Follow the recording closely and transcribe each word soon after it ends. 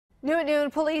New at noon,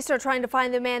 police are trying to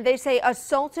find the man they say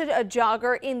assaulted a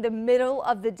jogger in the middle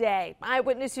of the day.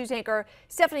 Eyewitness News anchor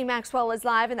Stephanie Maxwell is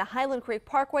live in the Highland Creek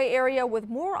Parkway area with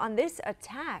more on this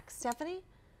attack. Stephanie?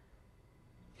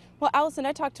 Well, Allison,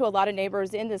 I talked to a lot of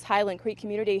neighbors in this Highland Creek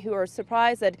community who are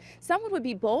surprised that someone would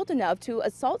be bold enough to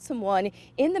assault someone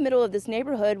in the middle of this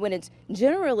neighborhood when it's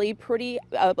generally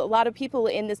a lot of people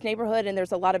in this neighborhood and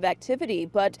there's a lot of activity.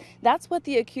 But that's what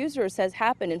the accuser says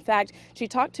happened. In fact, she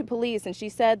talked to police and she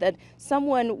said that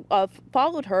someone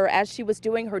followed her as she was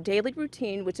doing her daily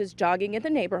routine, which is jogging in the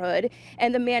neighborhood.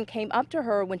 And the man came up to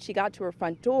her when she got to her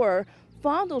front door,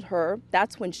 fondled her.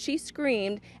 That's when she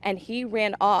screamed and he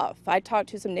ran off. I talked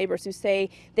to some neighbors who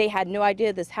say they had no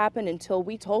idea this happened until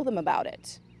we told them about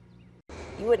it.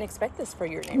 You wouldn't expect this for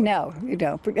your neighborhood. No, you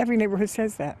don't. But every neighborhood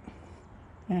says that.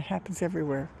 And it happens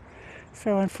everywhere.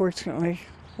 So unfortunately,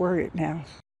 worried now.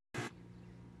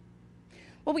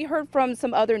 Well, we heard from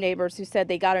some other neighbors who said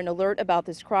they got an alert about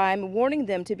this crime, warning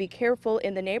them to be careful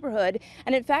in the neighborhood.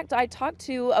 And in fact, I talked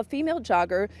to a female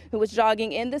jogger who was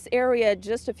jogging in this area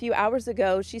just a few hours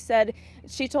ago. She said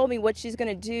she told me what she's going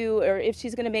to do or if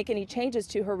she's going to make any changes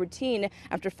to her routine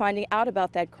after finding out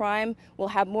about that crime. We'll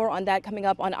have more on that coming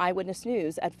up on Eyewitness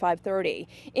News at 5:30.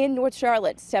 In North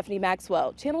Charlotte, Stephanie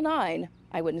Maxwell, Channel 9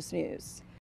 Eyewitness News.